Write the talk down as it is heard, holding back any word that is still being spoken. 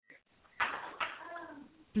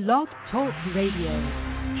Blog Talk Radio.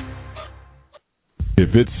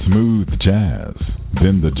 If it's smooth jazz,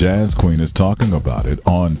 then the Jazz Queen is talking about it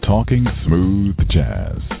on Talking Smooth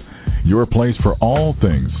Jazz. Your place for all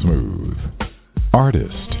things smooth.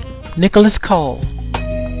 Artist Nicholas Cole.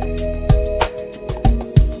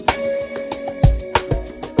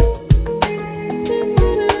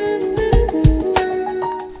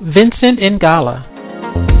 Vincent Ngala.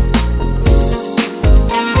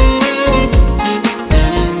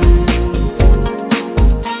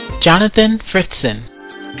 Jonathan Fritzen.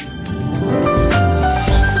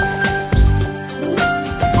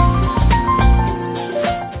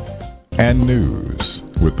 And news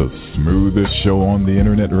with the smoothest show on the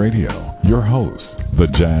internet radio. Your host, the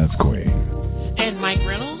Jazz Queen. And Mike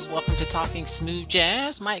Reynolds. Welcome to Talking Smooth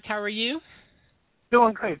Jazz. Mike, how are you?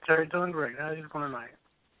 Doing great, Terry. Doing great. How's it going tonight?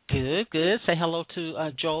 Good, good. Say hello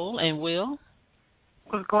to Joel and Will.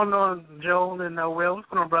 What's going on, Joel and Will? What's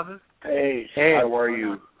going on, brothers? Hey, how are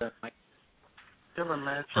you? Chilling,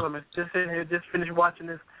 man. Chilling, man. Just sitting here, just finished watching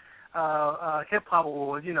this hip hop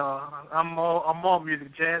awards. You know, I'm all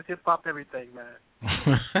music, jazz, hip hop, everything, man.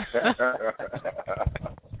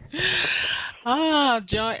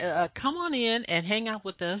 Come on in and hang out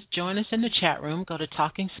with us. Join us in the chat room. Go to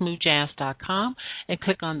TalkingSmoothJazz.com and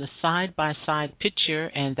click on the side-by-side picture,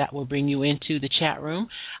 and that will bring you into the chat room.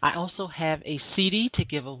 I also have a CD to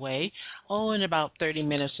give away, in about 30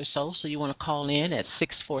 minutes or so you want to call in at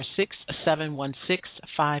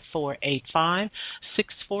 646-716-5485,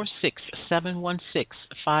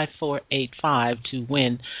 646-716-5485 to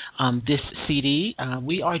win this CD.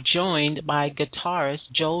 We are joined by guitarist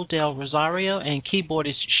Joel Del Rosario and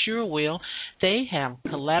keyboardist SureWill. They have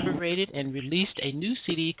collaborated and released a new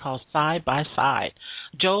CD called Side by Side.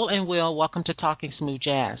 Joel and Will, welcome to Talking Smooth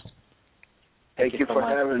Jazz. Thank you for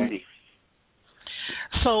having me.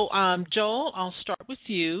 So, Joel, I'll start with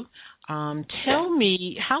you. Tell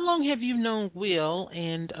me, how long have you known Will,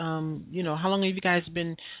 and how long have you guys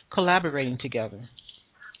been collaborating together?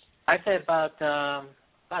 I'd say about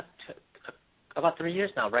 3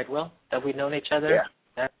 years now, right, Will? That we've known each other. Yeah.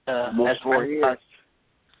 Almost 4 years.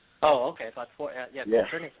 Okay, about 4.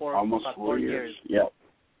 Turning 4. Almost about 4 years. Yep.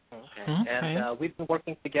 Okay. And we've been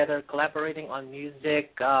working together, collaborating on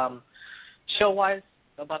music, show-wise,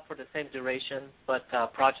 about for the same duration, but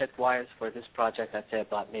project-wise, for this project, I'd say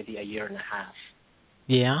about maybe a year and a half.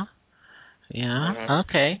 Yeah.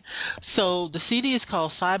 Okay. So the CD is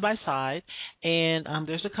called Side by Side, and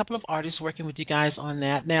there's a couple of artists working with you guys on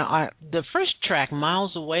that. Now, the first track,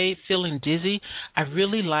 Miles Away, Feeling Dizzy, I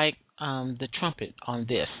really like the trumpet on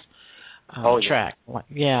this track.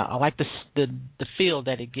 Yeah, I like the feel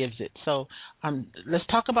that it gives it. So let's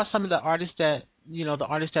talk about some of the artists that the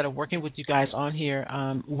artists that are working with you guys on here.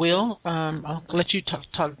 Will, I'll let you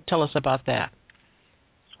tell us about that.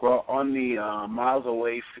 Well, on the Miles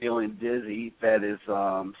Away Feeling Dizzy, that is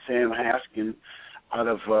Sam Haskins out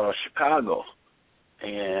of Chicago.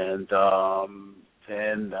 And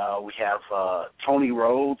then we have Toney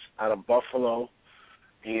Rhodes out of Buffalo,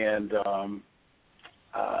 and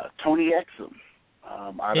Tony Exum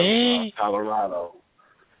out of Colorado.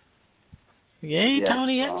 Yay, yes,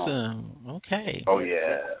 Tony Exum. Okay. Oh,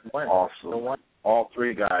 yeah. Awesome. All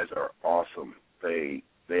three guys are awesome. They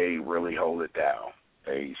really hold it down.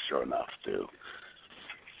 They sure enough do.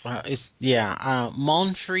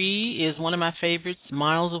 Monfrey is one of my favorites.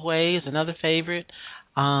 Miles Away is another favorite.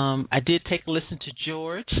 I did take a listen to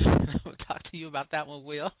George. I'll talk to you about that one,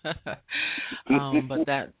 Will. But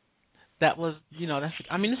that was,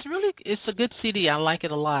 it's a good CD. I like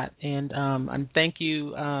it a lot. And thank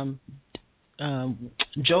you,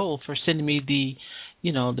 Joel, for sending me the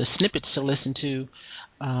snippets to listen to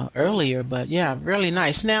earlier. But yeah, really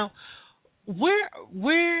nice. Now,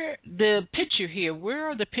 where the picture here? Where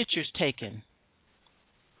are the pictures taken?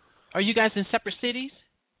 Are you guys in separate cities?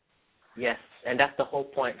 Yes, and that's the whole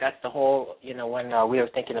point. That's the whole. When we were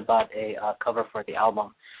thinking about a cover for the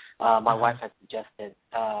album, my wife had suggested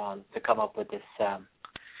to come up with this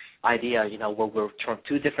idea. Where we're from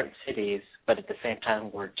two different cities, but at the same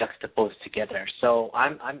time we're juxtaposed together. So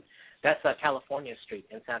that's California Street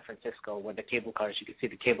in San Francisco, where the cable cars. You can see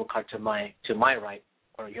the cable car to my right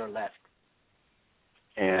or your left.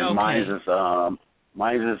 And okay.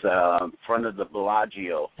 mine is front of the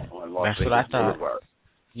Bellagio on Las Vegas what I thought. Boulevard.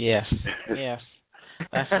 Yes.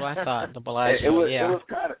 That's what I thought. The Bellagio. It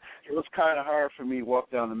was kind of hard for me to walk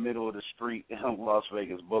down the middle of the street on Las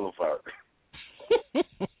Vegas Boulevard.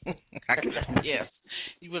 Yes,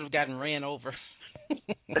 you would have gotten ran over.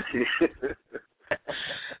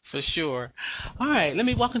 For sure. All right, let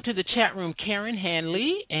me welcome to the chat room Karen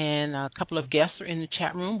Hanley, and a couple of guests are in the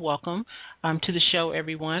chat room. Welcome to the show,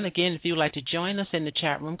 everyone. Again, if you would like to join us in the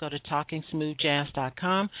chat room, go to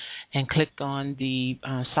TalkingSmoothJazz.com and click on the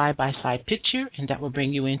side-by-side picture, and that will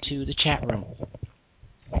bring you into the chat room.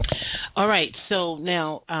 All right, so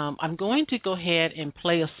now I'm going to go ahead and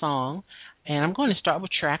play a song, and I'm going to start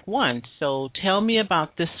with track 1. So tell me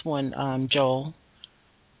about this one, Joel.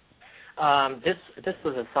 This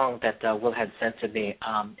was a song that Will had sent to me,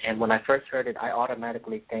 and when I first heard it, I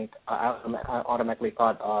automatically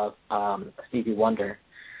thought of Stevie Wonder,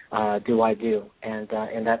 "Do I Do," and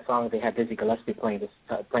in that song they had Dizzy Gillespie playing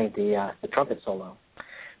the trumpet solo.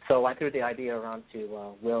 So I threw the idea around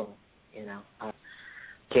to Will,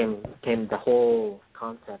 came the whole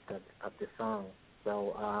concept of the song.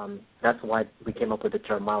 So that's why we came up with the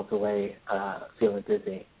term "Miles Away, Feeling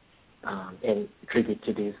Dizzy." In tribute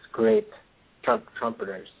to these great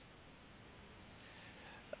trumpeters.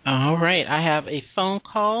 All right. I have a phone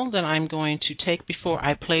call that I'm going to take before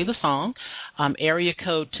I play the song. Area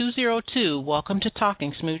code 202. Welcome to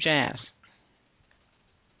Talking Smooth Jazz.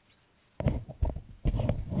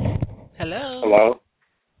 Hello. Hello.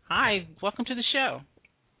 Hi. Welcome to the show.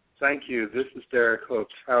 Thank you. This is Derek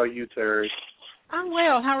Hooks. How are you, Terry? I'm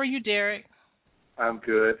well. How are you, Derek? I'm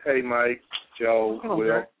good. Hey, Mike, Joe, Hello, Will.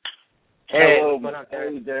 Derek. Hello,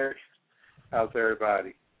 Hey, Derek. How's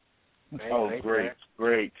everybody? Great.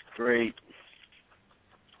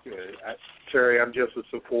 Good. Terry, I'm just a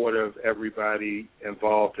supporter of everybody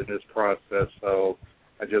involved in this process, so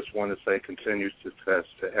I just want to say continued success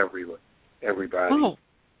to everybody. Oh,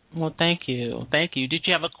 well, thank you. Thank you. Did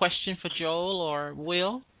you have a question for Joel or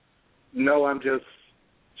Will? No, I'm just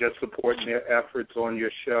supporting their efforts on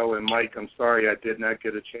your show. And, Mike, I'm sorry I did not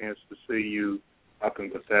get a chance to see you up in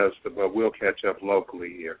Bethesda, but we'll catch up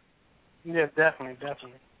locally here. Yeah, definitely.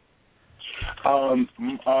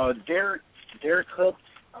 Derek Hook,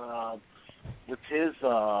 with his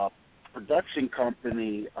production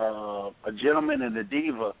company, A Gentleman and a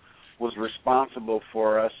Diva, was responsible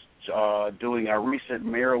for us doing our recent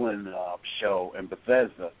Maryland show in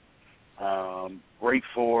Bethesda. Great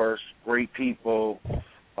force, great people,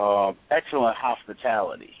 excellent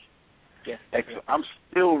hospitality. Yes. I'm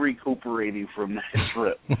still recuperating from that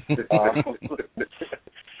trip.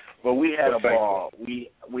 But we had a ball.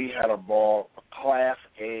 We had a ball. Class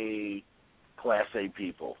A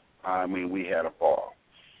people. I mean, we had a ball.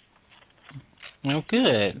 Oh,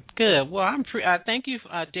 good. Well, I thank you,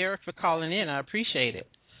 Derek, for calling in. I appreciate it.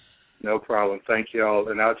 No problem. Thank you all.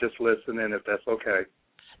 And I'll just listen in if that's okay.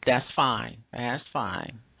 That's fine.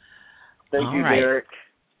 Thank All you, right. Derek.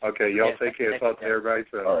 Okay, y'all take care. Talk to everybody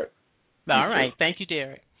soon. All right. All right. Thank you,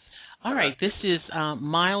 Derek. All right. This is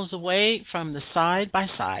Miles Away from the Side by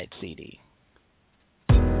Side CD.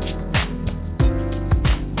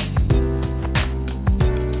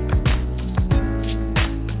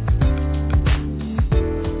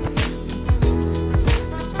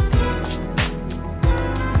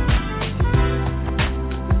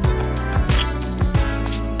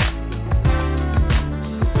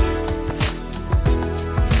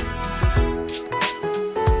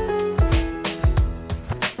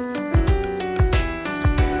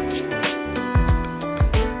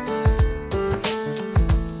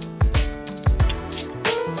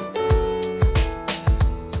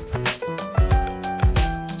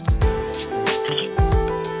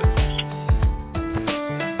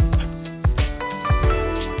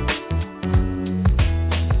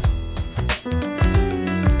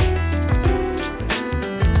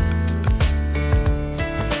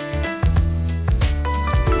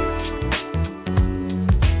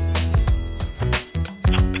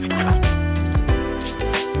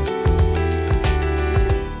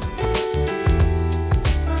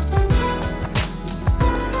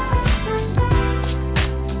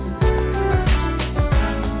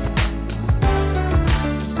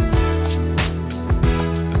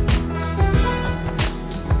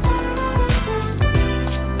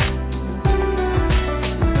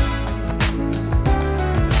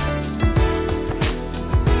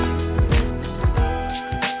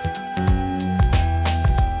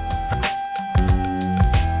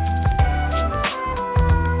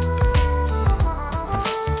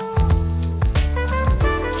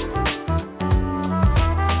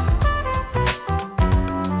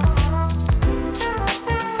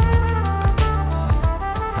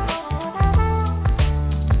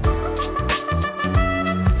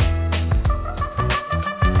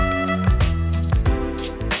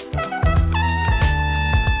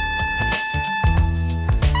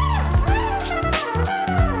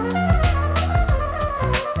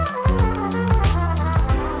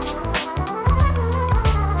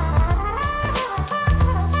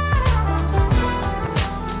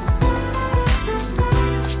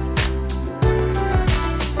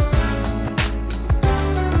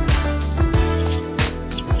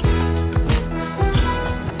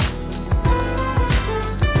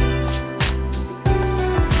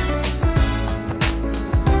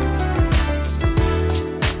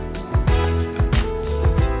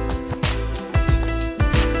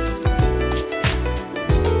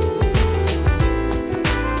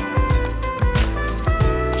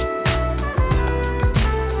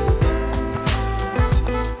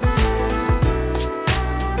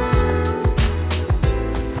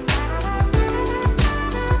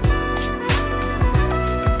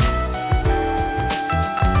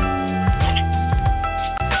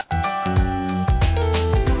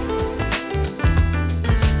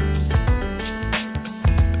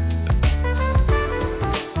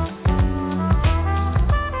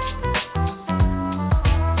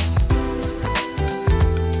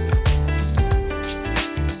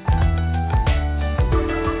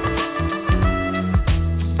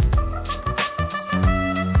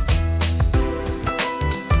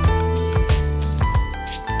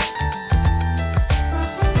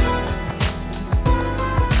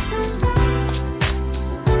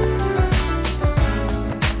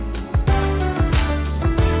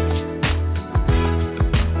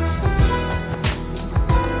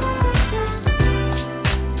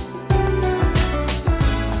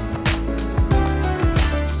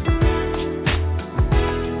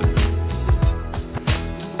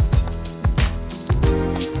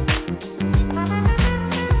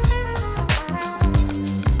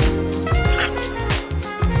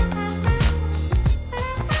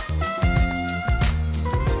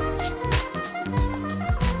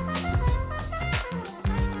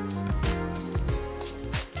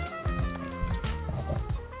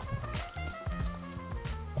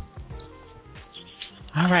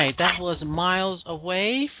 All right, that was Miles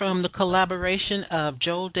Away from the collaboration of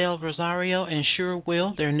Joe Del Rosario and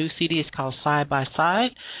SureWill. Their new CD is called Side by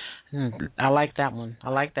Side. I like that one.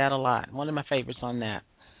 I like that a lot. One of my favorites on that.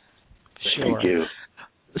 Sure. Thank you.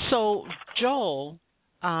 So, Joel,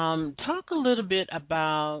 talk a little bit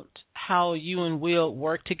about how you and Will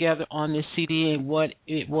worked together on this CD and what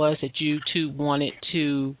it was that you two wanted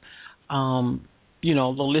to, the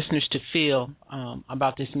listeners to feel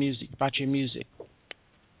about this music, about your music.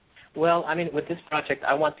 Well, I mean, with this project,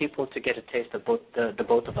 I want people to get a taste of both the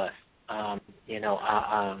both of us. I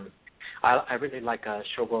really like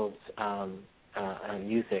SureWill's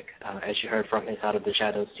music, as you heard from his Out of the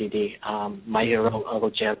Shadows CD. My Hero,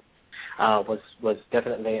 Uncle Jim, was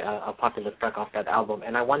definitely a popular track off that album,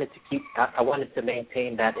 and I wanted to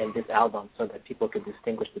maintain that in this album so that people could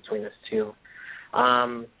distinguish between us two.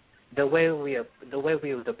 The way we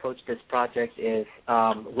would approach this project is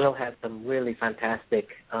Will has some really fantastic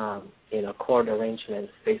chord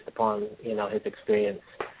arrangements based upon his experience,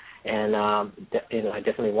 and I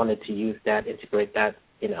definitely wanted to use that, integrate that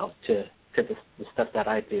to the stuff that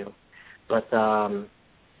I do. But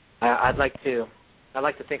I'd like to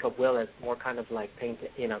think of Will as more kind of like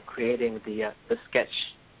creating the sketch,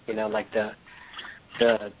 like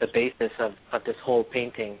the basis of this whole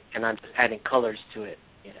painting, and I'm just adding colors to it,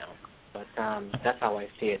 But that's how I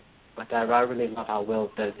see it. But I really love how Will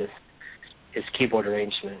does his keyboard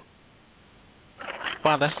arrangement.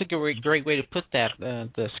 Wow, that's a great way to put that,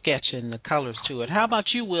 the sketch and the colors to it. How about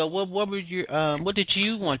you, Will? What did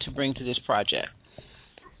you want to bring to this project?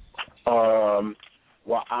 Well,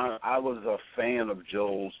 I was a fan of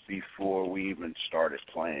Joel's before we even started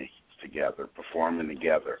playing together, performing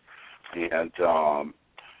together, and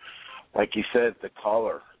like he said, the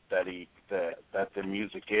color that the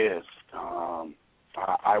music is.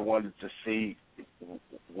 I wanted to see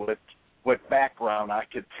what background I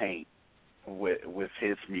could paint with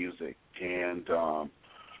his music, and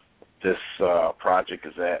this project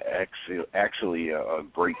is actually a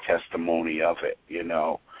great testimony of it.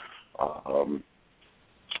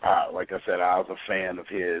 Like I said, I was a fan of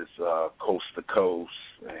his Coast to Coast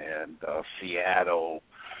and Seattle,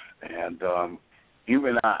 and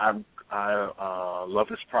even I love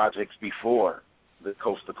his projects before the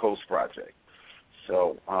Coast to Coast project.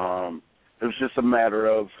 So it was just a matter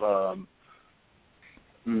of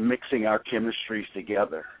mixing our chemistries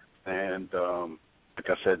together, and like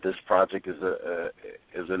I said, this project is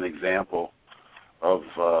an example of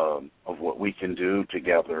what we can do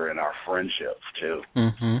together in our friendship too.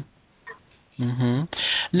 Mhm. Mhm.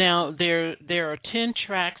 Now there are 10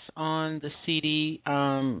 tracks on the CD.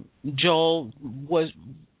 Joel,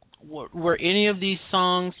 were any of these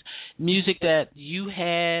songs music that you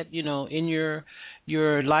had, in your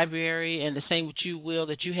library, and the same with you, Will,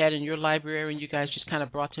 that you had in your library, and you guys just kind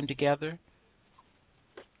of brought them together?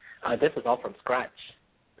 This is all from scratch.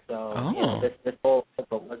 So this whole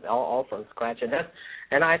album was all from scratch,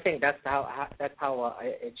 and I think that's how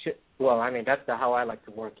it should. Well, I mean that's how I like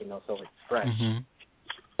to work, so it's fresh. Mm-hmm.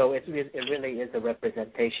 So it really is a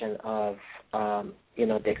representation of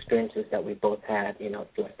the experiences that we both had,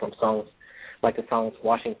 from songs like the songs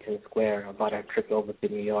Washington Square, about our trip over to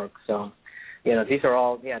New York. So these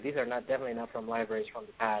are definitely not from libraries from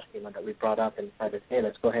the past, that we brought up and decided, hey,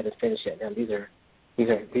 let's go ahead and finish it. And these are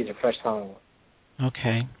fresh songs.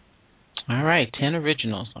 Okay. All right, 10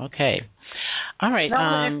 originals. Okay. All right.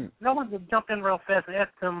 I wanted to jump in real fast and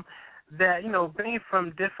ask them that, being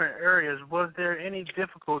from different areas, was there any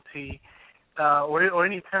difficulty or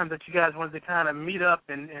any time that you guys wanted to kind of meet up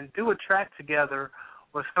and do a track together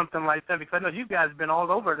or something like that? Because I know you guys have been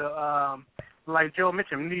all over like Joe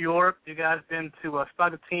mentioned, New York. You guys been to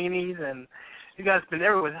Spogatini's, and you guys been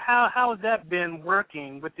everywhere. How has that been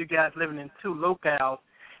working with you guys living in two locales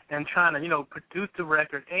and trying to, produce the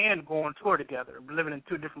record and go on tour together, living in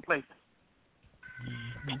two different places?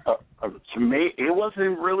 To me, it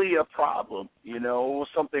wasn't really a problem. It was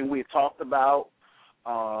something we talked about.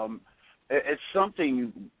 It's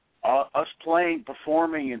something, us playing,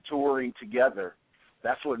 performing, and touring together,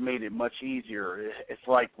 that's what made it much easier. It's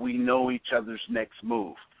like we know each other's next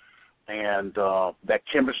move. And that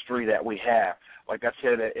chemistry that we have. Like I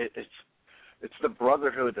said, it's the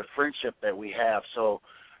brotherhood, the friendship that we have. So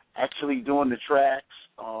actually doing the tracks,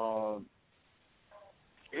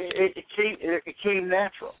 it came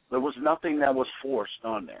natural. There was nothing that was forced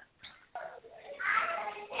on there.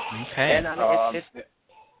 Okay.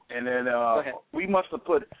 And then we must have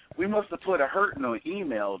put a hurting on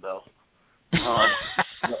email though. Yeah.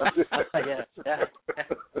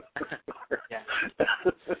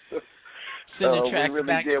 Send the tracks really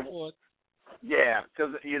back and forth. Yeah,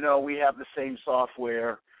 because we have the same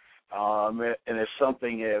software, and it's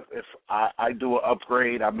something. If I do an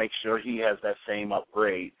upgrade, I make sure he has that same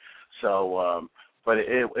upgrade. So, but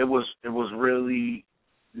it was really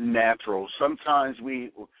natural. Sometimes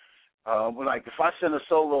like if I send a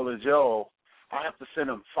solo to Joe, I have to send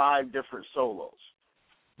him 5 different solos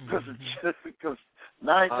because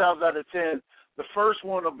 9 times out of 10, the first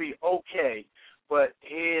one will be okay, but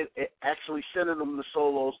it actually sending them the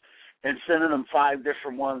solos and sending them 5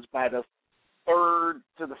 different ones, by the 3rd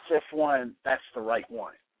to the 5th one, that's the right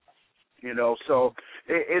one. So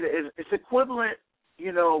it's equivalent.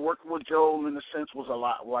 Working with Joel in a sense was a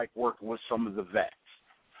lot like working with some of the vets.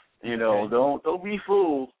 Don't be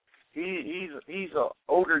fooled. He's an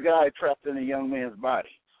older guy trapped in a young man's body.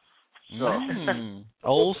 So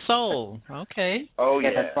old soul. Okay. Oh yeah.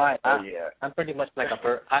 That's right. Yeah. I'm pretty much like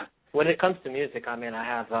when it comes to music, I mean, I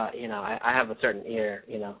have I have a certain ear,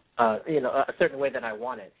 a certain way that I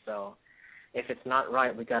want it. So if it's not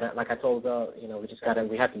right, we gotta, like I told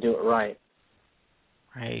we have to do it right.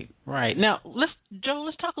 Right. Now Joe,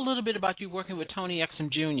 let's talk a little bit about you working with Tony Exum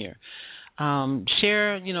Jr.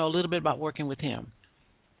 Share, a little bit about working with him.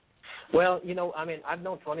 Well, I mean, I've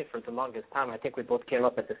known Tony for the longest time. I think we both came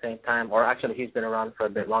up at the same time, or actually he's been around for a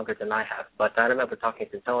bit longer than I have. But I remember talking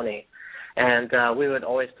to Tony, and we would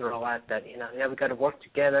always throw out that, we got to work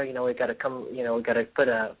together. We got to come, we got to put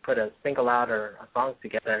a single out or a song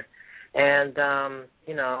together. And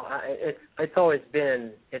it's always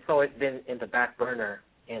been in the back burner,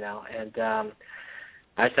 And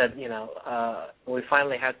I said, we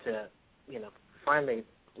finally had to,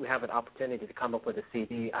 we have an opportunity to come up with a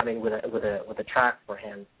CD. I mean, with a track for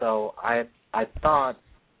him. So I thought,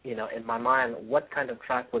 in my mind, what kind of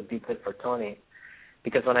track would be good for Tony?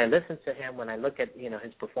 Because when I listen to him, when I look at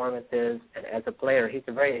his performances, and as a player, he's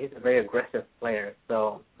a very aggressive player.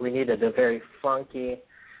 So we needed a very funky,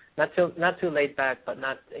 not too laid back, but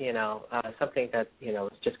not something that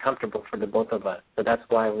is just comfortable for the both of us. So that's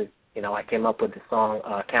why I came up with the song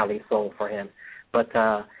Cali Soul for him. But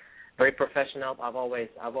very professional. I've always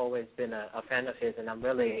been a fan of his, and I'm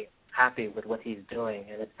really happy with what he's doing,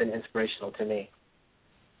 and it's been inspirational to me.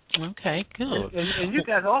 Okay, good. And you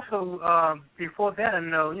guys also, before that, I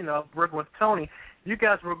know, working with Tony, you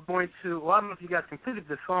guys were going to, I don't know if you guys completed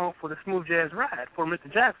the song for the Smooth Jazz Ride for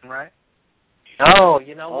Mr. Jackson, right? Oh,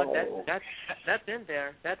 you know what? That's in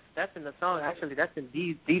there. That's in the song. Actually, that's in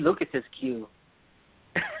D. Lucas's cue.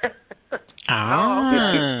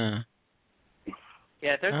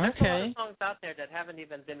 Yeah, there's a lot of songs out there that haven't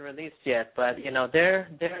even been released yet, but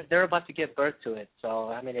they're about to give birth to it. So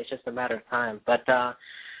I mean, it's just a matter of time. But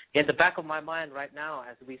in the back of my mind right now,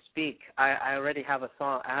 as we speak, I already have a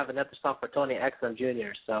song. I have another song for Tony Exum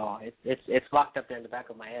Jr. So it's locked up there in the back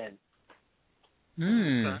of my head.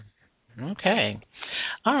 Okay.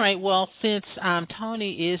 All right. Well, since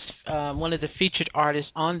Tony is one of the featured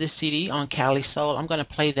artists on this CD, on Cali Soul, I'm going to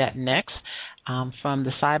play that next from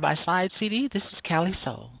the Side by Side CD. This is Cali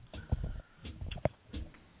Soul.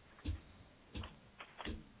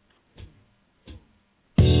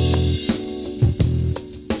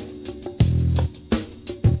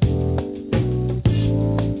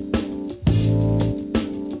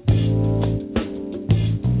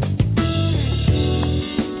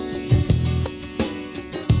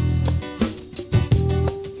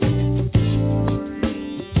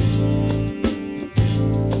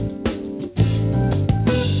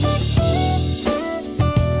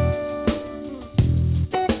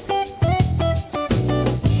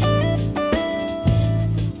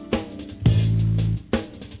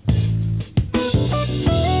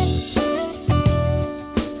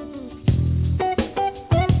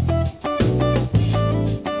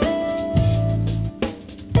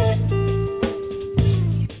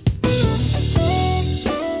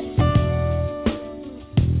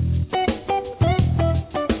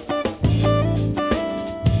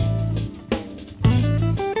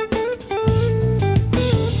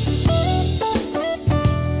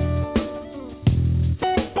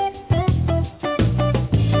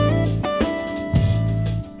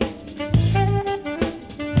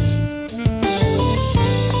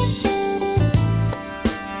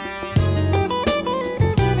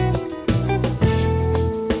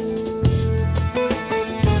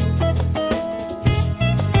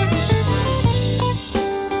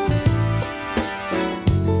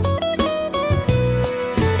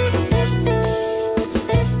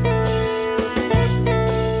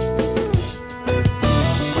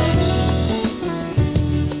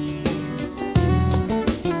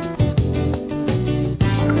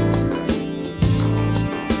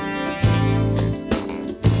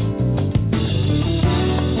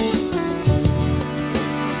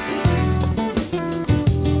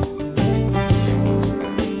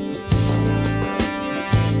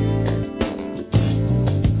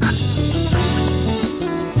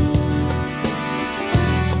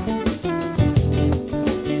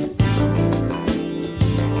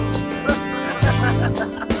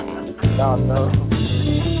 Oh, no.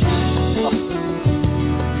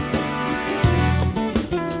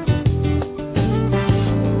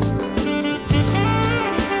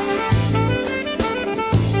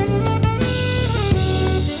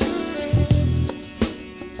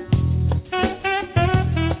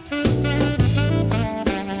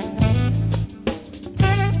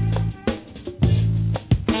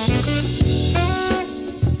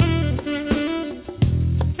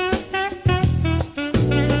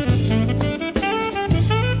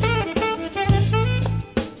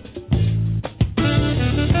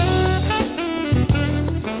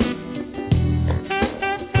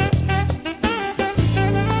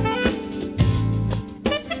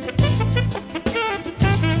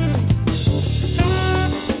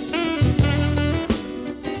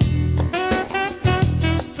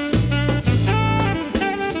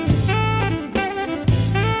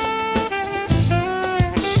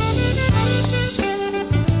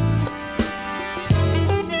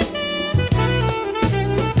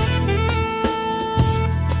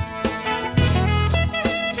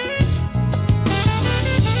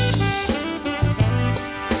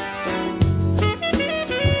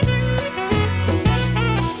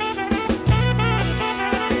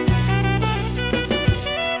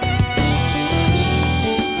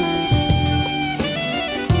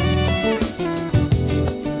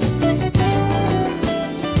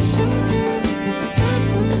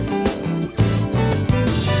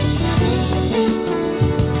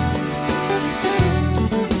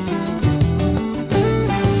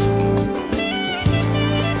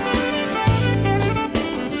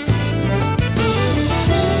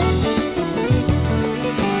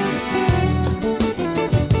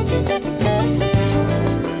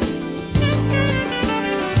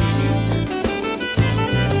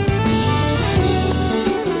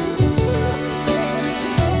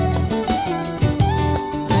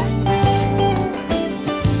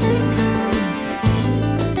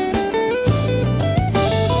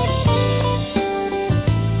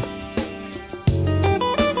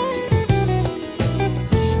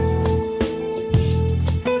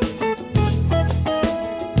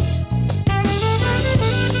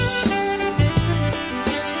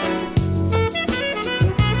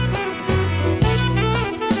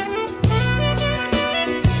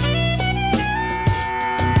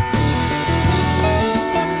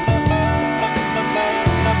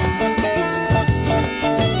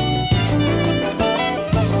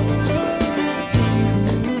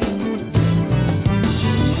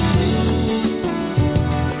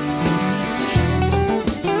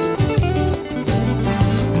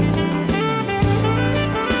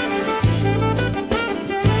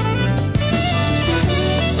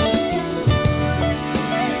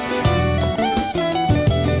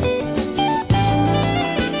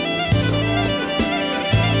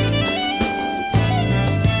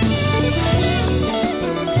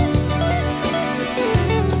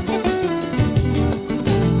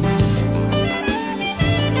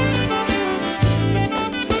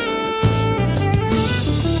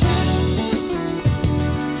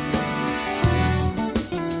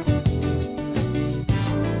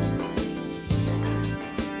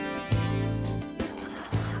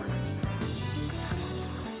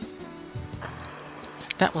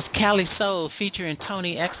 That was Cali Soul featuring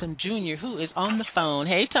Tony Exum Jr., who is on the phone.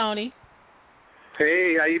 Hey, Tony.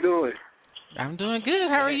 Hey, how you doing? I'm doing good.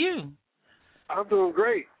 How are you? I'm doing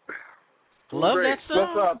great. Love that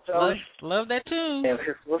song. What's up, Tony? Love that tune.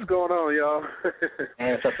 What's going on, y'all?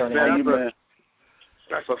 Hey, what's up, Tony? Man, How you doing?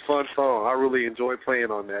 That's a fun song. I really enjoy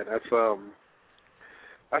playing on that.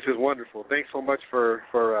 That's just wonderful. Thanks so much for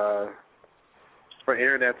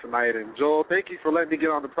airing that tonight. And Joel, thank you for letting me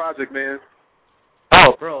get on the project, man.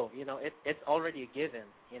 Oh, bro, it's already a given.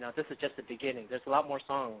 This is just the beginning. There's a lot more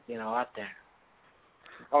songs, out there.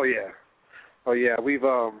 Oh yeah. We've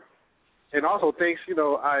and also thanks,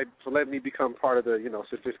 for letting me become part of the,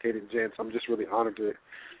 Sophisticated Gents. I'm just really honored to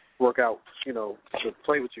work out, to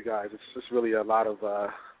play with you guys. It's just really a lot of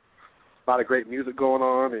great music going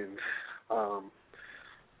on, and while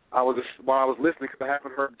I was listening, because I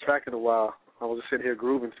haven't heard the track in a while, I was just sitting here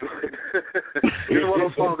grooving to it. It's one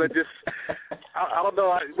of those songs that just, I don't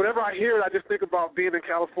know, whenever I hear it, I just think about being in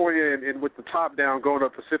California and with the top down going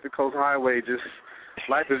up Pacific Coast Highway. Just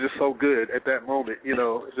life is just so good at that moment,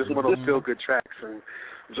 It's just one of those feel-good tracks. And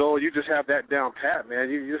Joel, you just have that down pat,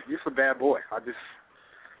 man. You're some bad boy.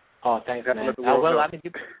 Oh, thanks, man.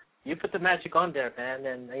 You put the magic on there, man,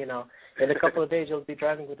 and in a couple of days you'll be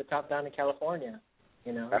driving with the top down in California.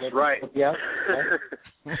 That's right. Yeah.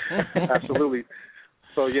 Absolutely.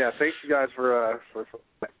 So yeah, thanks you guys for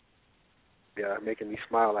making me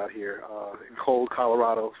smile out here. In cold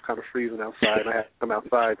Colorado, it's kind of freezing outside, and I have to come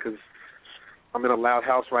outside because I'm in a loud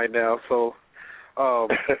house right now. So,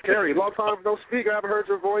 Terry, long time no speak. I haven't heard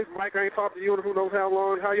your voice. Mike, I ain't talked to you in who knows how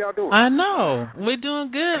long. How y'all doing? I know. We're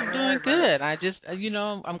doing good. I just,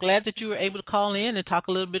 I'm glad that you were able to call in and talk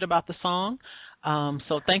a little bit about the song.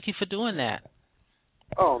 So thank you for doing that.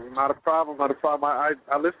 Oh, not a problem. I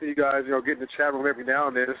listen to you guys, get in the chat room every now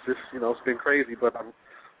and then. It's just, it's been crazy, but I'm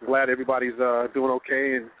glad everybody's doing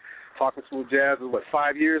okay and talking smooth jazz is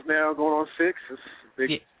 5 years now, going on 6. It's a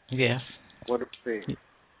big, yes, wonderful thing.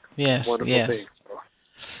 Yes, wonderful yes. thing. So,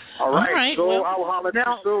 all right. So I will holler at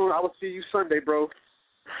you soon. I will see you Sunday, bro.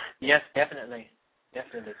 Yes, definitely,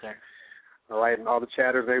 sir. All right, and all the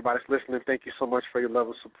chatters, everybody's listening, thank you so much for your love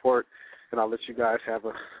and support, and I'll let you guys have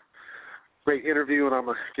a great interview, and I'm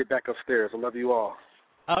going to get back upstairs. I love you all.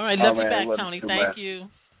 All right, love you back, Tony. Thank you.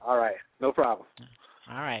 All right, no problem.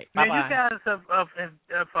 All right, bye-bye. Now, you guys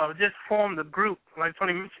have just formed a group, like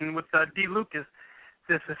Tony mentioned, with D. Lucas,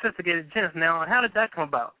 the Sophisticated Gents. Now, how did that come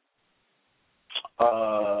about?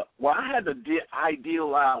 Well, I had the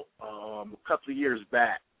ideal out a couple of years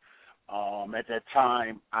back. At that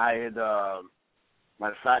time, I had, matter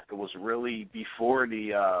of fact, it was really before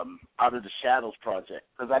the Out of the Shadows project,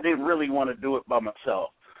 because I didn't really want to do it by myself.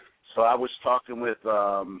 So I was talking with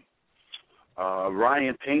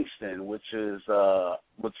Ryan Pinkston, which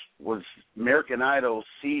was American Idol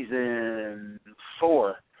season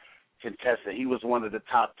 4 contestant. He was one of the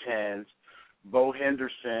top 10s. Bo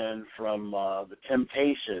Henderson from the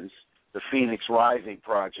Temptations, the Phoenix Rising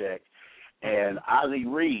project, and Ali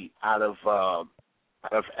Reed out of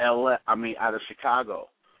Chicago.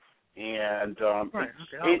 And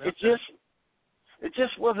it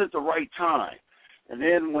just wasn't the right time. And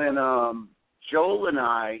then when Joel and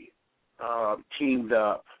I teamed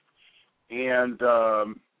up, and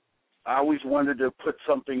I always wanted to put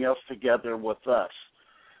something else together with us.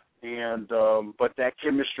 And but that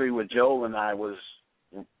chemistry with Joel and I was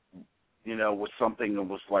something that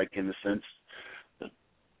was like, in a sense,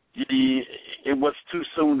 it was too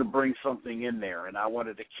soon to bring something in there, and I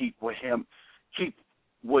wanted to keep what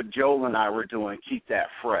Joel and I were doing, keep that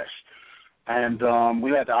fresh. And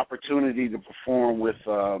we had the opportunity to perform with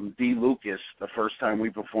D. Lucas. The first time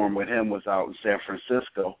we performed with him was out in San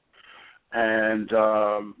Francisco, and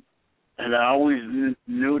I always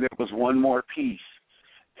knew there was one more piece.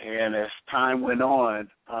 And as time went on,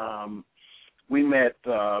 we met.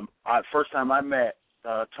 First time I met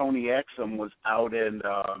Tony Exum was out in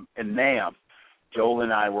NAMM. Joel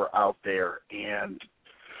and I were out there, and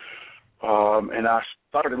I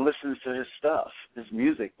started listening to his stuff, his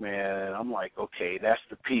music, man. And I'm like, okay, that's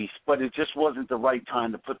the piece. But it just wasn't the right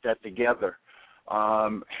time to put that together.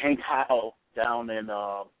 Hank Howe down in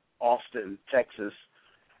Austin, Texas,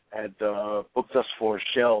 had booked us for a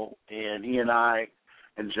show, and he and I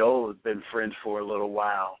and Joel had been friends for a little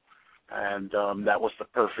while, and that was the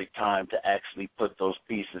perfect time to actually put those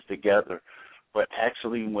pieces together. But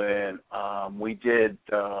actually when we did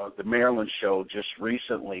the Maryland show just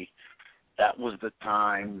recently, that was the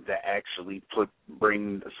time to actually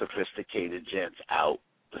bring the Sophisticated Gents out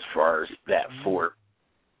as far as that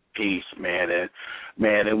 4-piece, man. And,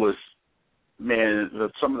 man, it was,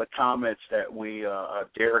 some of the comments that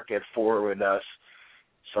Derek had forwarded us,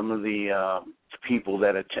 some of the people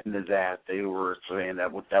that attended that, they were saying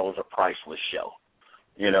that was a priceless show.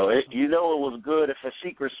 It was good if a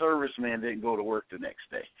Secret Service man didn't go to work the next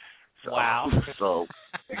day. So, wow. So,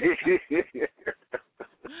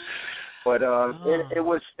 but it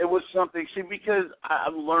was something. See, because I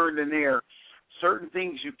learned in there certain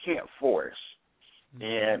things you can't force,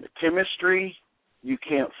 and chemistry you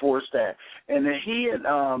can't force that. And then he and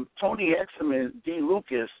Tony Exum and D.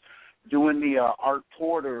 Lucas doing the Art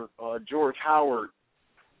Porter, George Howard,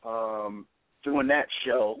 doing that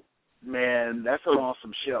show, man, that's an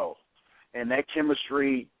awesome show. And that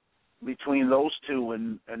chemistry between those two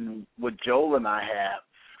and what Joel and I have,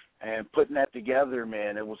 and putting that together,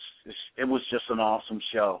 man, it was just an awesome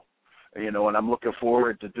show. And I'm looking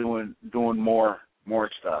forward to doing more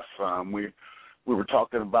stuff. We were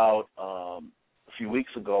talking about a few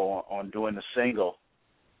weeks ago on doing a single,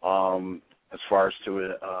 as far as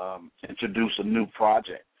to introduce a new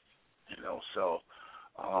project, So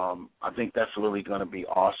I think that's really going to be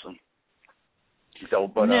awesome.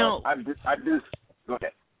 But now, I do. Go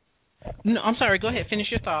ahead. No, I'm sorry. Go ahead.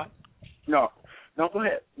 Finish your thought. No, go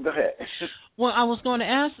ahead. Well, I was going to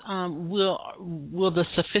ask, will the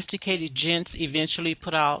Sophisticated Gents eventually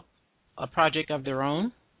put out a project of their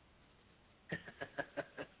own?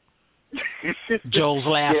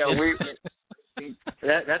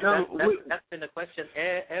 That's been the question.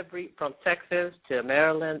 From Texas to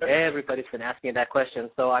Maryland, everybody's been asking that question.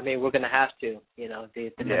 So I mean, we're going to have to.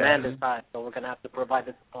 The demand is high, so we're going to have to provide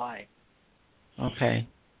the supply. Okay.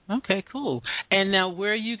 Okay, cool. And now,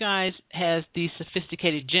 where you guys has these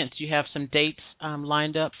sophisticated gents? You have some dates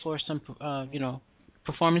lined up for some,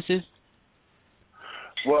 performances.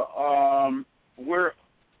 Well, we're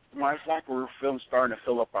starting to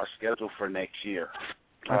fill up our schedule for next year.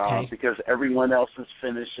 Okay. Because everyone else is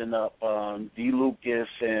finishing up. D. Lucas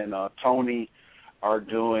and Tony are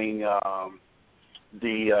doing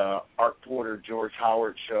the Art Porter George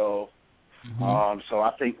Howard show. Mm-hmm. So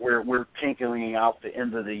I think we're tinkering out the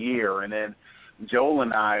end of the year, and then Joel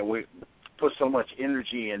and I we put so much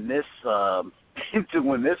energy in this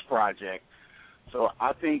into this project. So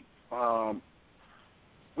I think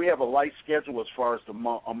we have a light schedule as far as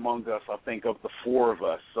among us. I think of the four of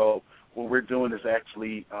us. So what we're doing is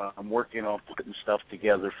actually I'm working on putting stuff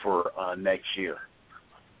together for next year.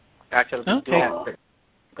 Actually, we're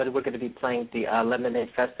going to be playing the Lemonade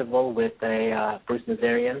Festival with a Bruce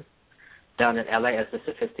Nazarian down in LA as the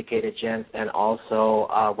Sophisticated Gents, and also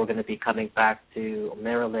we're going to be coming back to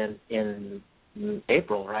Maryland in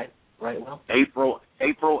April, right? Right, Will?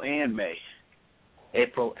 April and May.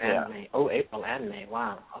 April and May. Oh, April and May.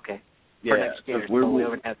 Wow. Okay. Yeah. For next year.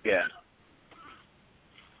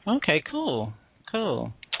 Okay, cool.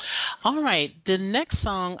 All right. The next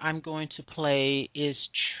song I'm going to play is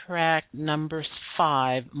track number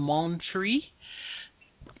 5, Mon Frere.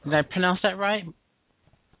 Did I pronounce that right?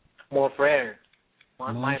 Mon Frere.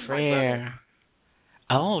 Mon Frere.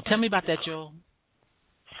 Oh, tell me about that, Joel.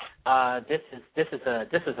 This is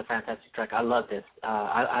a fantastic track. I love this.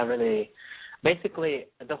 I really, basically,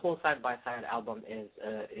 the whole side-by-side album is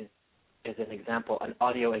an example, an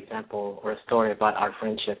audio example, or a story about our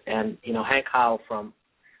friendship. And Hank Howell from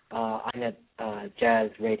iNet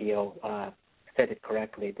Jazz Radio said it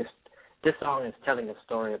correctly. This song is telling a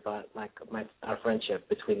story about our friendship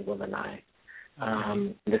between Will and I.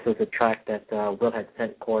 This is a track that Will had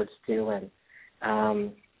sent chords to, and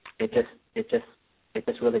it just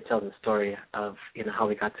really tells the story of how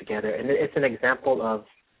we got together, and it's an example of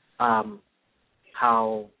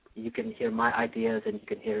how you can hear my ideas and you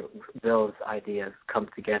can hear Will's ideas come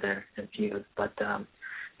together and fuse. But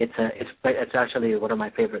it's actually one of my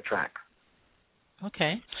favorite tracks.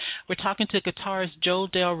 Okay. We're talking to guitarist Joel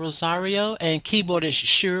Del Rosario and keyboardist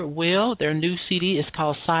SureWill. Their new CD is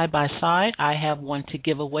called Side by Side. I have one to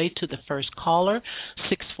give away to the first caller,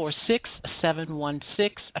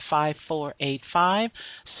 646-716-5485,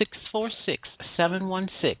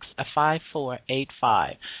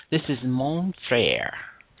 646-716-5485. This is Mon Frere.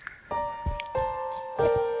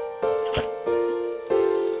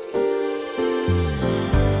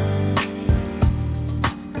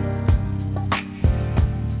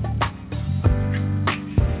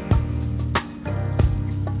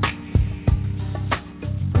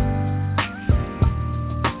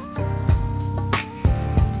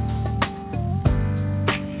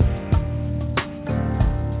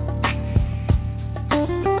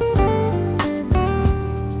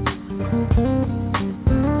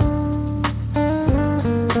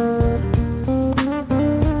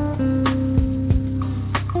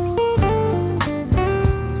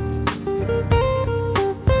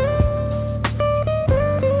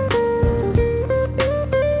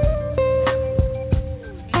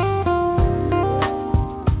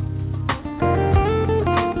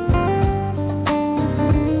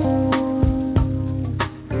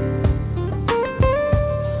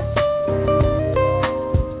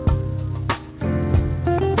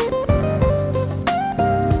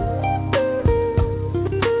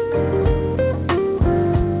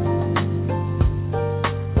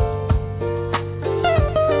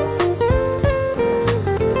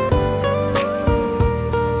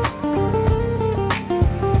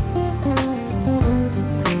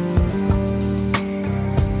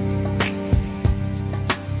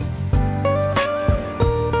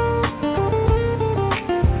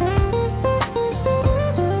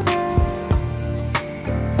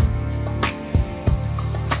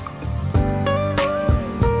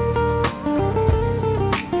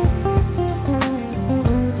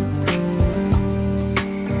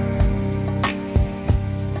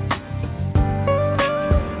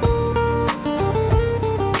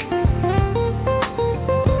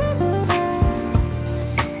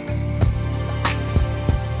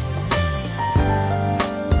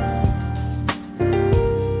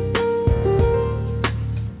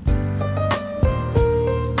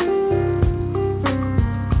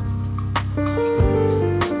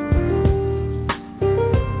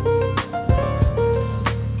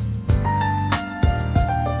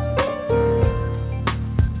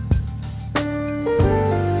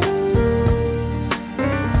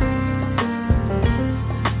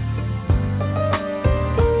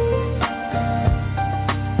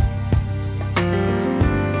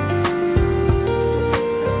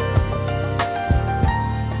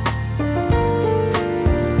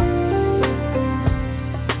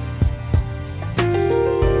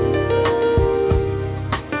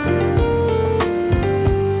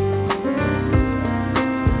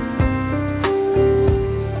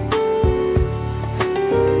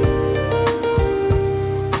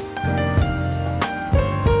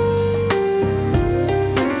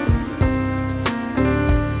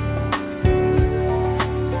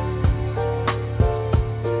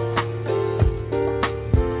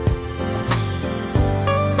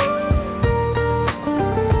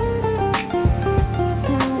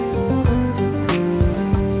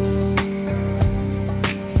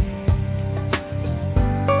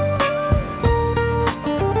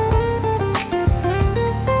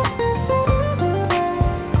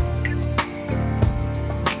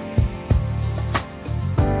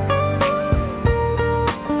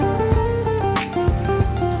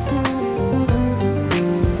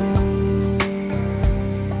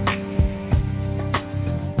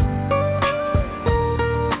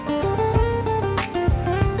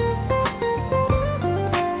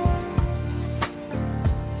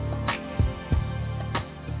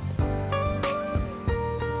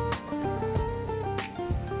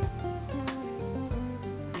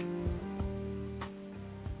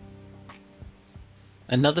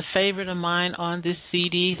 Another favorite of mine on this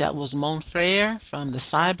CD, that was Mon Frere from the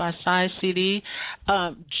Side by Side CD.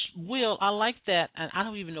 Will, I like that, and I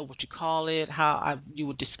don't even know what you call it, you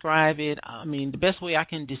would describe it. I mean, the best way I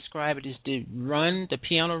can describe it is the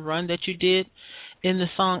piano run that you did in the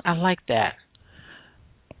song. I like that.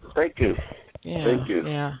 Thank you. Yeah, Thank you.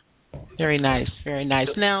 Yeah, very nice, very nice.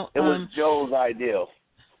 Now, it was Joe's ideal.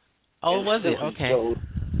 Oh, was it? Okay. Joe's,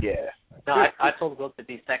 yeah. No, I told Will to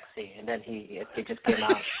be sexy, and then it just came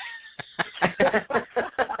out.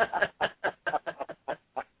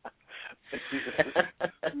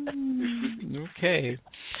 Okay.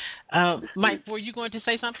 Mike, were you going to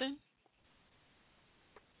say something?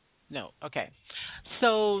 No. Okay.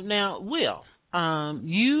 So now, Will,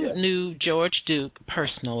 you knew George Duke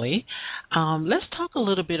personally. Let's talk a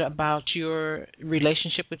little bit about your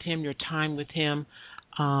relationship with him, your time with him,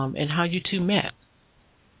 and how you two met.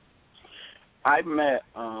 I met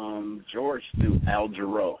George through Al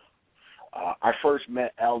Jarreau. I first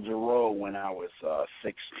met Al Jarreau when I was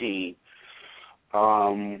 16.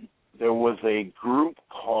 There was a group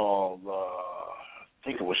called, I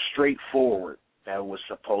think it was Straightforward, that was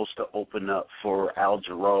supposed to open up for Al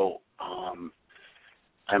Jarreau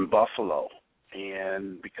in Buffalo.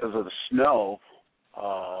 And because of the snow,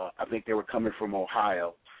 I think they were coming from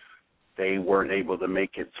Ohio. They weren't able to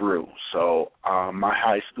make it through. So my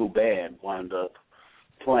high school band wound up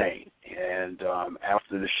playing. And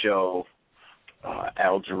after the show,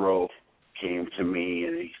 Al Jarreau came to me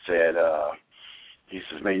and he said,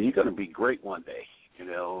 man, you're going to be great one day, you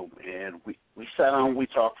know. And we sat down, we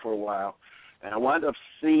talked for a while. And I wound up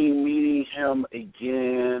meeting him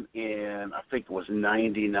again in, I think it was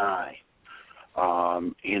 99.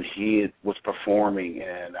 And he was performing,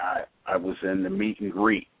 and I was in the meet and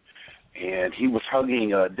greet. And he was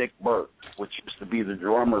hugging Dick Burke, which used to be the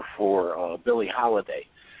drummer for Billie Holiday.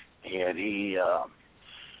 And he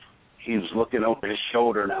was looking over his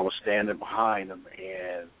shoulder, and I was standing behind him.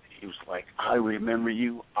 And he was like, I remember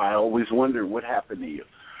you. I always wondered what happened to you.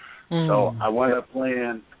 So I wound up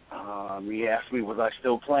playing. He asked me, was I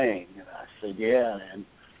still playing? And I said, yeah. And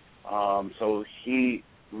so he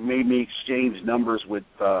made me exchange numbers with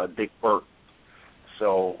Dick Burke.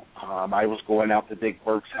 So I was going out to Dick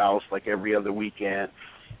Burke's house like every other weekend,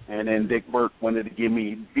 and then Dick Burke wanted to give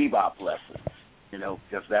me bebop lessons, you know,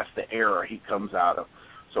 because that's the era he comes out of.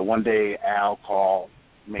 So one day Al called,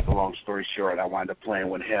 make a long story short, I wound up playing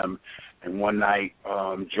with him, and one night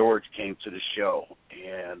George came to the show,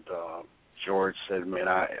 and George said, man,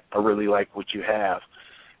 I really like what you have.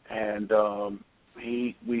 And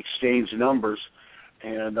we exchanged numbers,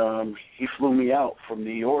 and he flew me out from New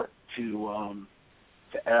York to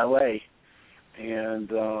L.A., and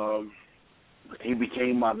he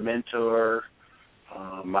became my mentor,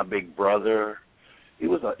 my big brother. He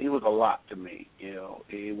was a lot to me, you know.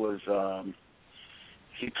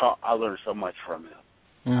 I learned so much from him.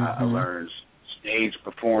 I learned stage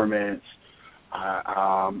performance,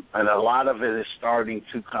 and a lot of it is starting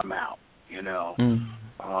to come out, you know.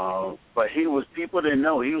 But people didn't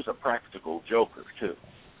know he was a practical joker too.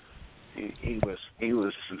 He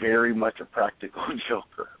was very much a practical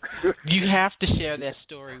joker. You have to share that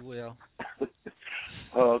story, Will.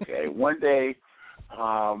 Okay. One day,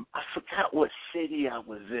 I forgot what city I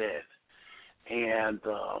was in, and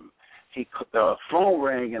the phone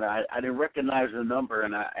rang, and I didn't recognize the number,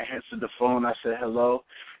 and I answered the phone. I said, hello,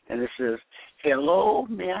 and it says, hello,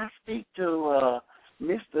 may I speak to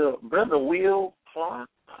Mr. Brother Will Clark?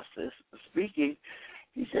 I said, speaking.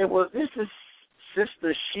 He said, well, this is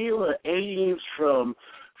Sister Sheila Ames from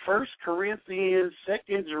 1 Corinthians,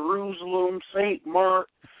 2 Jerusalem, St. Mark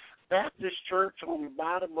Baptist Church on the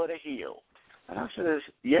bottom of the hill. And I said,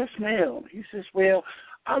 yes, ma'am. He says, well,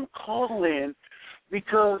 I'm calling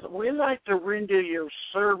because we like to render your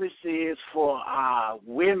services for our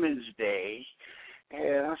Women's Day.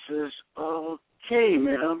 And I says, okay,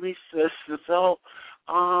 ma'am. He says, so,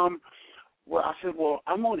 well, I said, well,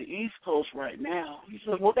 I'm on the East Coast right now. He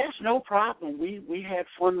said, well, that's no problem. We had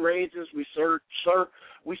fundraisers. We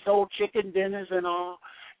sold chicken dinners and all,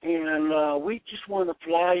 and we just want to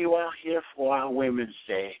fly you out here for our Women's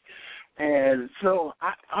Day. And so,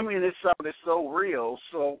 I mean, it sounded so real.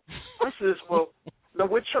 So I says, well, now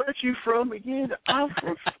what church you from again? I'm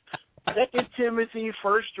from 2 Timothy,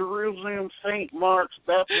 1 Jerusalem, St. Mark's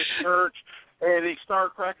Baptist Church. And he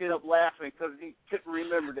started cracking up laughing because he couldn't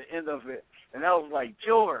remember the end of it. And I was like,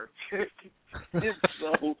 George.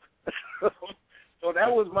 So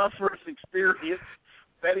that was my first experience.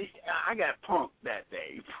 I got punked that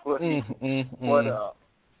day.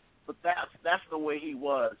 But that's the way he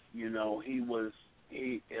was. You know, he was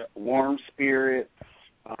a warm spirit.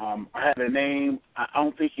 I had a name. I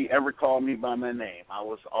don't think he ever called me by my name. I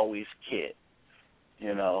was always Kid,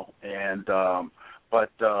 and but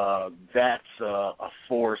that's a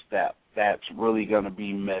force that's really going to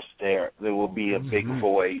be missed there. There will be a big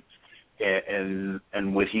void in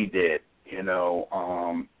what he did.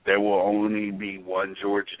 There will only be one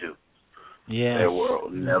George Duke. Yes. There will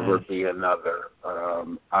never be another.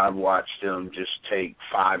 I've watched him just take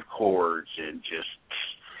 5 chords and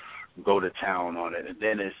just go to town on it. And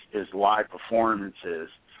then his live performances,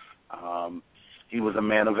 he was a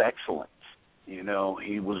man of excellence. He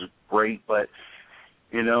was great, but,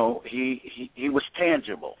 he was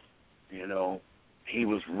tangible. He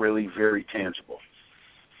was really very tangible.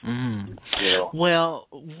 Mm. Well,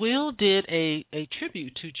 Will did a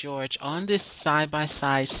tribute to George on this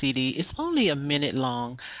side-by-side CD. It's only a minute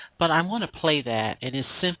long, but I want to play that, and it's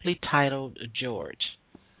simply titled George.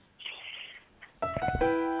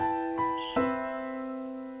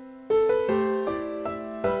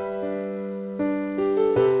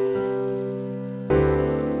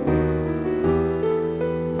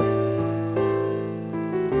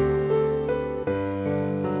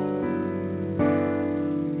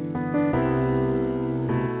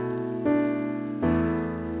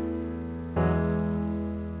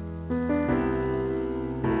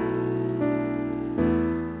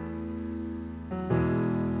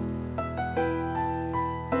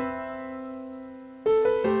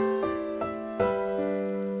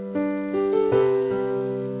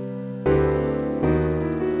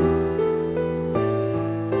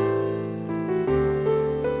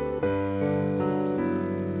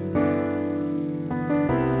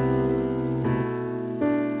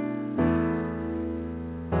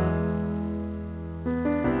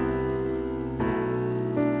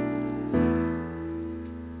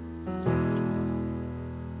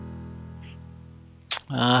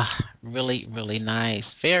 Really, really nice.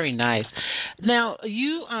 Very nice. Now,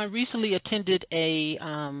 you recently attended a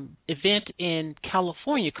event in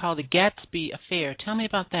California called the Gatsby Affair. Tell me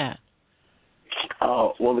about that.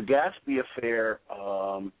 Well, the Gatsby Affair,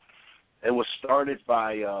 it was started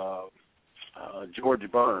by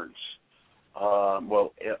George Burns.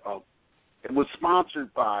 It was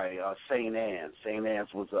sponsored by St. Anne's. St.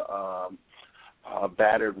 Anne's was a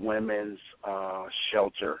battered women's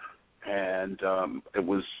shelter, and it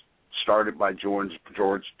was started by George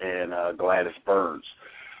and Gladys Burns.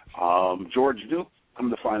 George Duke, come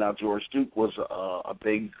to find out, George Duke was a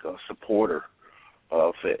big supporter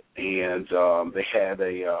of it, and they had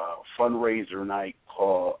a fundraiser night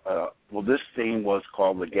called, this theme was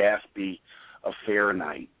called the Gatsby Affair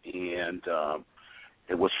Night, and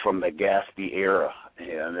it was from the Gatsby era,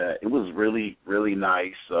 and it was really, really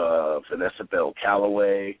nice. Vanessa Bell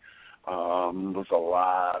Calloway, there was a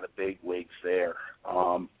lot of big wigs there,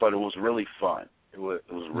 but it was really fun. It was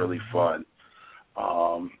really fun.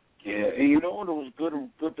 And it was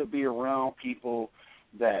good to be around people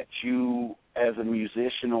that you, as a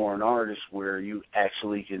musician or an artist, where you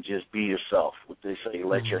actually can just be yourself. What they say,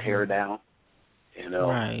 let your hair down.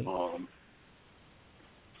 Right.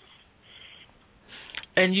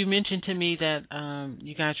 And you mentioned to me that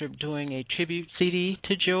you guys are doing a tribute CD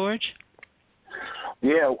to George.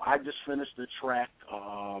 Yeah, I just finished the track.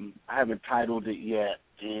 I haven't titled it yet,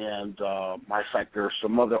 and matter of fact, there are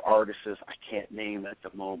some other artists I can't name at the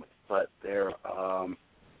moment, but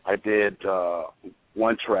I did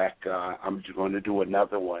one track. I'm going to do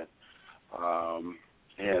another one,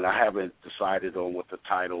 and I haven't decided on what the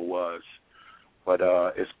title was, but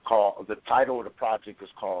it's called, the title of the project is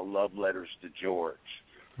called Love Letters to George.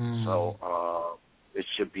 So it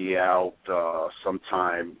should be out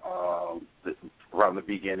sometime around the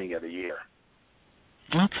beginning of the year.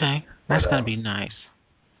 Okay, that's going to be nice.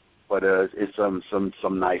 But it's some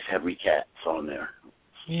nice heavy cats on there.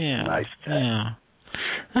 Yeah, nice cats. Yeah,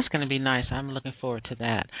 that's going to be nice. I'm looking forward to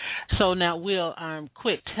that. So now, Will,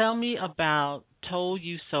 quick, tell me about Told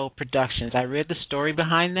You So Productions. I read the story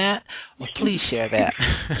behind that. Well, please share that.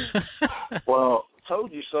 Well,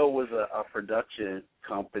 Told You So was a production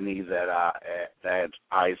company that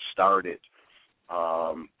I started,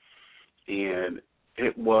 and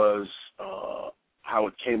it was how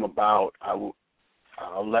it came about.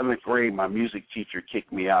 11th grade, my music teacher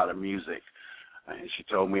kicked me out of music, and she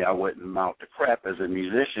told me I wouldn't amount to crap as a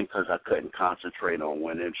musician because I couldn't concentrate on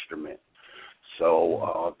one instrument.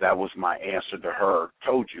 So that was my answer to her.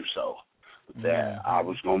 Told you so. That I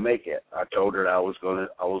was gonna make it. I told her I was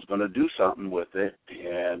gonna do something with it,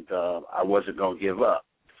 and I wasn't gonna give up.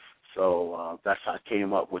 So that's how I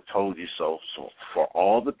came up with Told You So. So for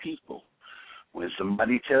all the people, when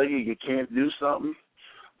somebody tell you can't do something,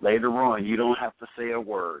 later on you don't have to say a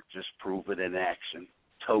word. Just prove it in action.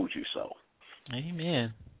 told you so.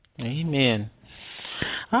 Amen. Amen.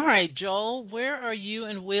 All right, Joel, where are you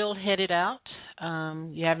and Will headed out?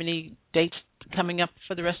 You have any dates coming up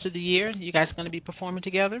for the rest of the year? You guys going to be performing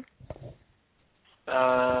together?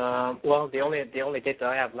 Well, the only date that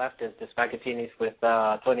I have left is the Spaghettinis with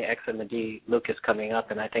Tony Exum Jr. Lucas coming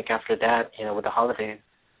up, and I think after that, with the holidays,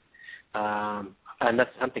 unless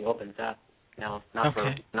something opens up. No, not for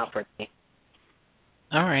me.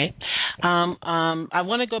 All right. I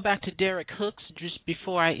want to go back to Derek Hooks just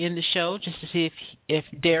before I end the show, just to see if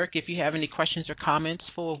Derek, if you have any questions or comments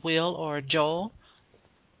for Will or Joel.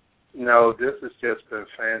 No, this has just been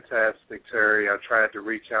fantastic, Terry. I tried to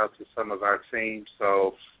reach out to some of our team,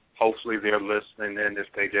 so hopefully they're listening in if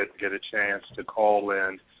they get a chance to call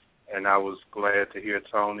in. And I was glad to hear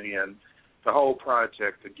Tony and the whole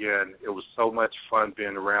project. Again, it was so much fun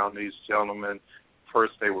being around these gentlemen.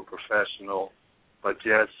 First, they were professional, but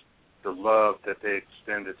just the love that they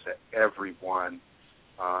extended to everyone.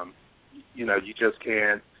 You just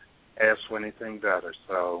can't ask for anything better.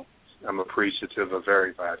 So I'm appreciative of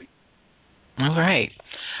everybody. All right.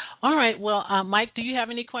 Well, Mike, do you have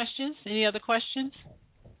any questions? Any other questions?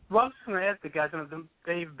 Well, I was going to ask the guys,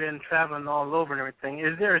 they've been traveling all over and everything.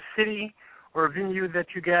 Is there a city or a venue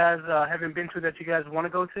that you guys haven't been to that you guys want to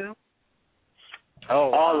go to?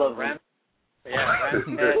 Oh, all of them.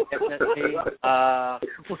 Ramstead, definitely.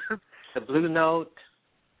 The Blue Note,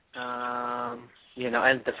 and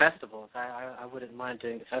the festivals. I wouldn't mind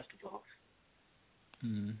doing the festivals.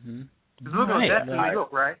 Mm-hmm. The Blue Note, that's in New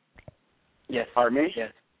York, right? Yes. Pardon me?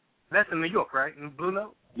 Yes. That's in New York, right? In Blue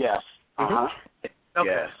Note? Yes. Uh-huh. Okay.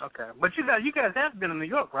 Yes. Okay. But you guys have been in New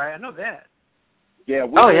York, right? I know that. Yeah,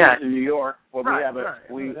 we're in New York. Well, right,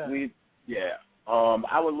 we have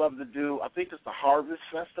I would love to do. I think it's the Harvest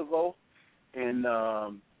Festival in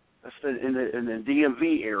the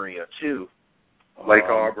DMV area too. Lake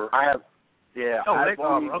Arbor. Lake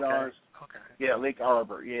Arbor. Okay. Yeah, Lake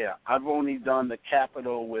Arbor. Yeah, I've only done the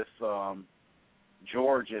Capitol with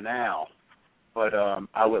George and Al, but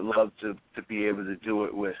I would love to be able to do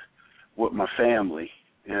it with my family.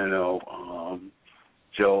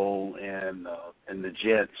 Joel and the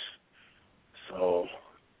Jets. So,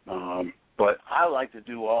 but I like to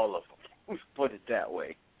do all of them. Let's put it that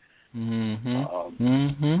way. All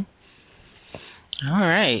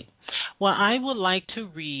right. Well, I would like to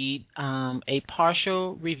read a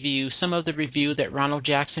partial review, some of the review that Ronald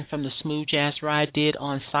Jackson from the Smooth Jazz Ride did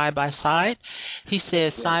on Side by Side. He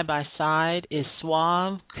says, Side by Side is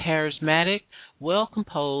suave, charismatic, well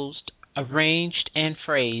composed, arranged, and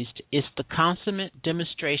phrased. It's the consummate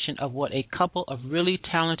demonstration of what a couple of really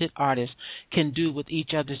talented artists can do with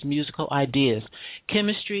each other's musical ideas.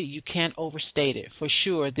 Chemistry, you can't overstate it. For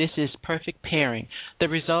sure, this is perfect pairing. The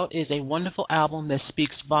result is a wonderful album that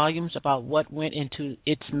speaks volumes about what went into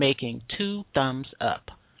its making. 2 thumbs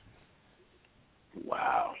up.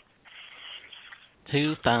 Wow.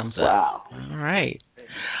 2 thumbs up. Wow. All right.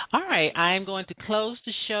 I am going to close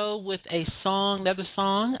the show with another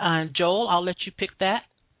song. Joel, I'll let you pick that.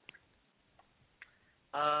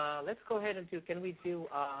 Let's go ahead and can we do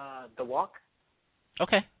The Walk?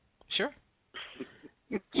 Okay, sure.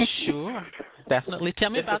 Sure. Definitely. Tell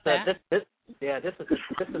me about that. This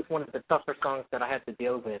is one of the tougher songs that I had to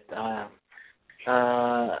deal with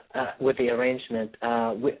the arrangement.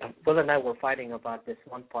 Will and I were fighting about this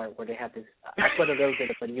one part where they had this. I put a little bit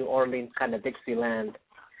of a New Orleans kind of Dixieland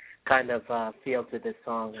kind of feel to this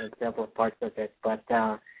song and several parts of it, but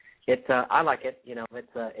it's I like it.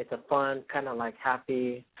 It's a fun kind of like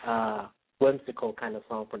happy, whimsical kind of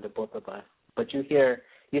song for the both of us. But you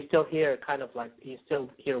still hear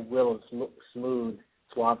Will's smooth,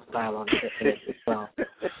 suave style on it as well.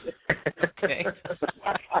 Okay.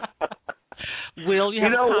 Will, you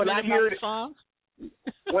have a comment about the song?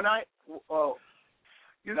 I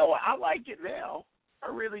like it now. I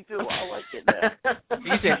really do. I like it now.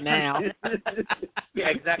 You said now. Yeah,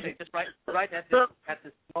 exactly. Just right at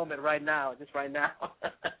this moment, right now. Just right now.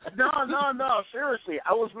 No. Seriously,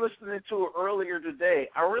 I was listening to it earlier today.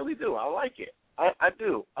 I really do. I like it. I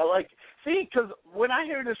do. I like it. See, because when I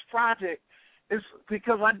hear this project, it's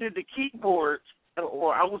because I did the keyboards,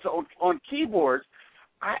 or I was on keyboards.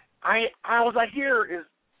 I was like,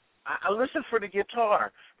 I listen for the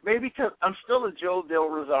guitar. Maybe because I'm still a Joe Del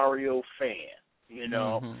Rosario fan,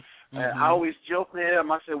 Mm-hmm. And I always joke with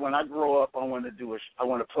him. I said, when I grow up, I want to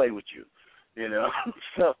play with you,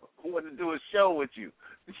 So I want to do a show with you.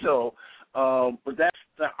 So, but that's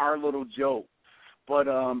our little joke. But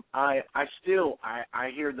I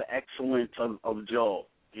hear the excellence of Joe,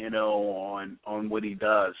 on what he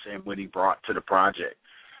does and what he brought to the project.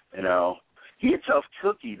 He's a tough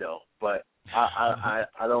cookie though, but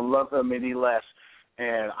I don't love him any less,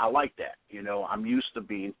 and I like that. You know, I'm used to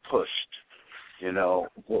being pushed, you know,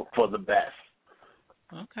 for the best.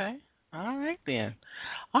 Okay. All right, then.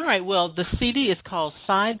 All right, well, the CD is called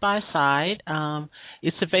Side by Side.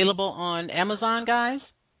 It's available on Amazon, guys?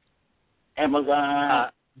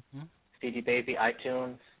 Amazon. CD Baby,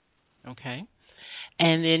 iTunes. Okay.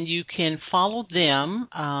 And then you can follow them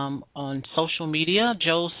on social media.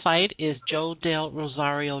 Joe's site is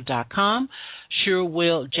joedelrosario.com,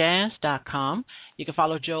 SureWillJazz.com. You can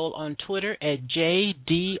follow Joel on Twitter at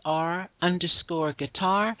JDR_guitar,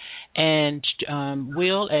 and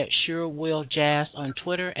Will at SureWillJazz on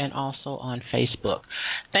Twitter and also on Facebook.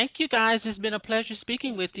 Thank you, guys. It's been a pleasure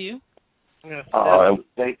speaking with you. Yes,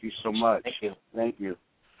 thank you so much. Thank you.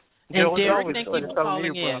 And Derek, thank you for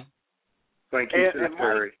calling in. Thank you, and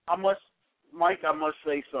Terry. Mike, I must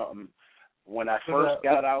say something. When I first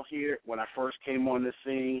got out here, when I first came on the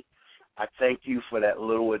scene, I thank you for that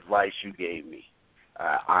little advice you gave me.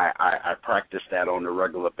 I practice that on a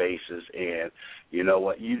regular basis, and you know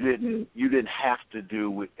what? You didn't have to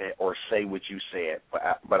do or say what you said,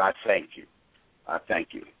 but I thank you. I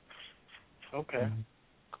thank you. Okay.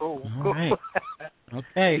 Cool. All right.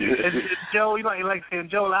 Okay. Joe, you like saying,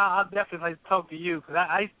 Joe, I'll definitely like to talk to you, because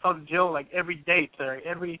I used to talk to Joe like every day, sir.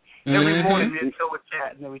 Every morning, and Joe would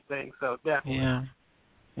chat and everything. So definitely. Yeah.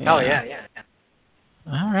 Oh yeah.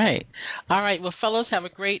 All right. Well, fellows, have a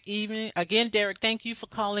great evening. Again, Derek, thank you for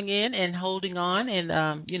calling in and holding on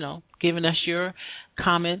and giving us your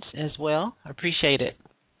comments as well. I appreciate it.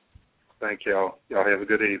 Thank y'all. Y'all have a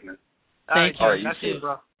good evening. Thank you. All right, you too,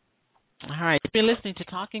 bro. All right. You've been listening to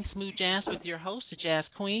Talking Smooth Jazz with your host, the Jazz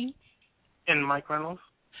Queen. And Mike Reynolds.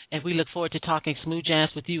 And we look forward to talking smooth jazz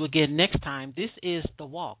with you again next time. This is The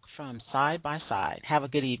Walk from Side by Side. Have a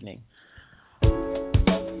good evening.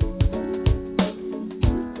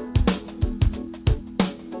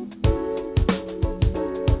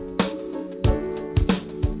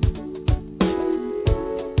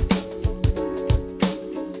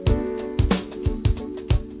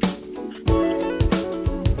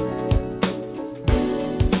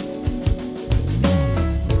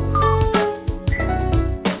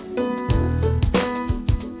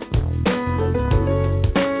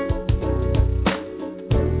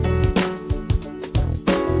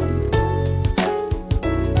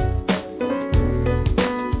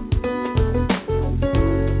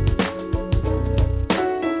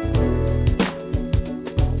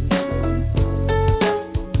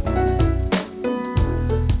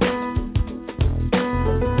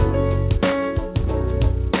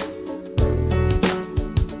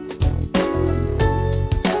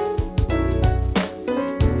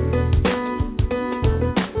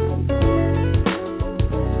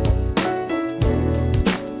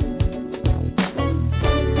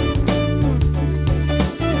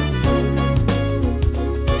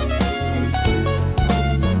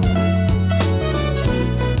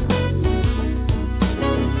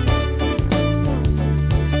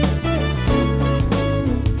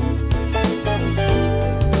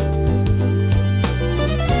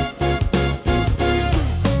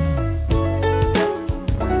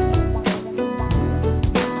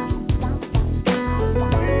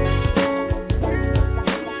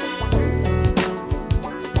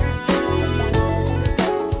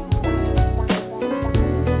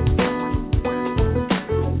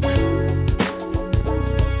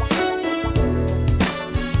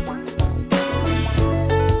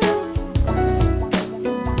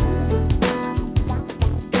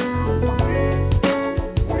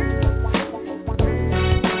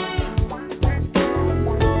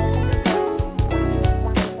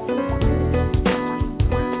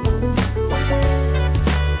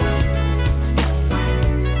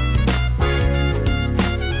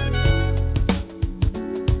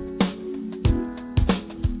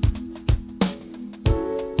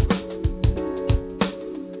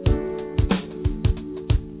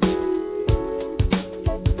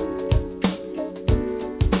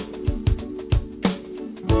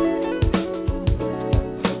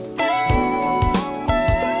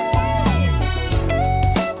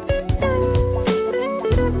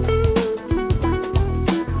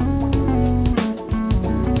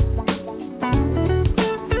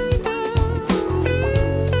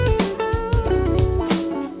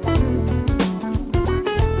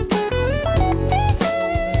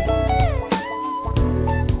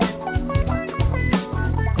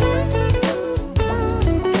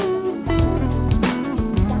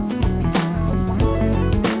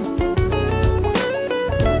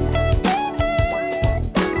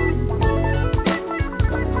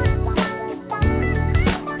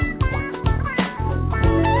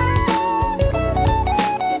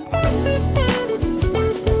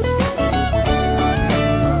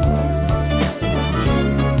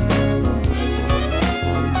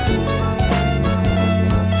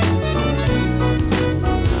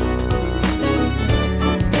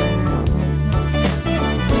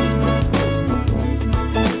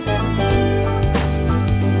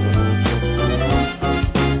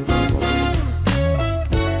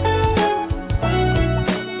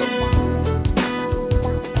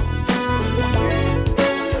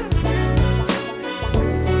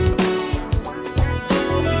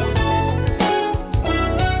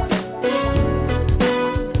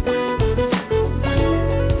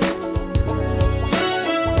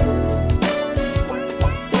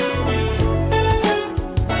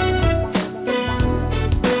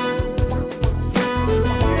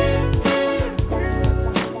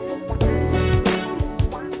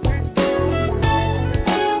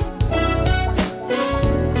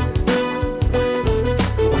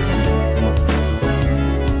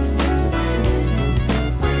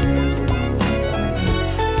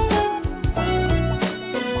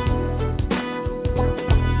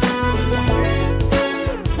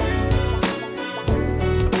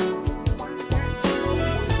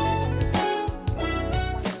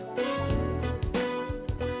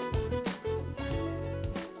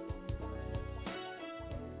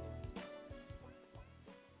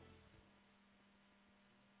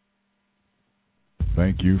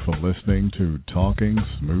 thank you for listening to Talking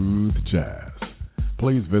Smooth Jazz.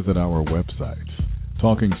 Please visit our websites,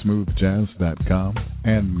 TalkingSmoothJazz.com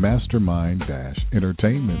and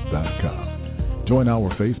Mastermind-Entertainment.com. Join our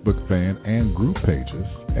Facebook fan and group pages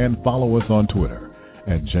and follow us on Twitter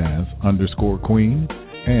at Jazz_Queen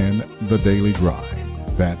and The Daily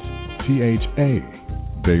Grind. That's THA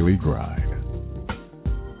Daily Grind.